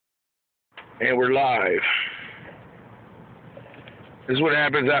And we're live. This is what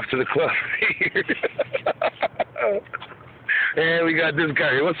happens after the club. And we got this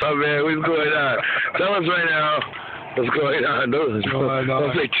guy. What's up, man? What's going on? Tell us right now what's going on.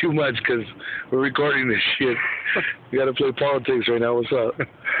 Don't say too much because we're recording this shit. We got to play politics right now. What's up?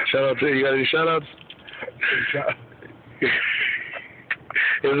 Shout out to you. You got any shout outs?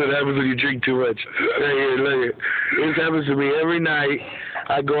 This is what happens when you drink too much. Right here, look. This happens to me every night.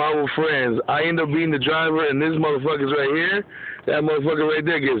 I go out with friends. I end up being the driver, and this motherfucker's right here. That motherfucker right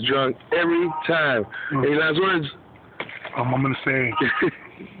there gets drunk every time. Any last words? I'm going to say...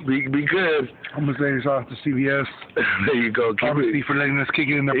 because... I'm going to say shout out to CVS. There you go. Pharmacy for letting us kick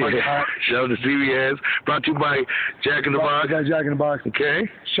it in their parking lot. Shout out to CVS. Brought to you by Jack in the Box. Jack in the Box. Okay.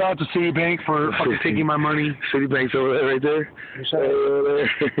 Shout out to Citibank for fucking taking my money. Citibank's over there, right there. And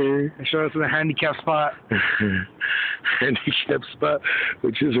shout out to the handicap spot. Handicap spot,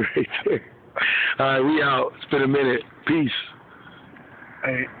 which is right there. All right, we out. It's been a minute. Peace.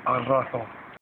 Hey, al rato.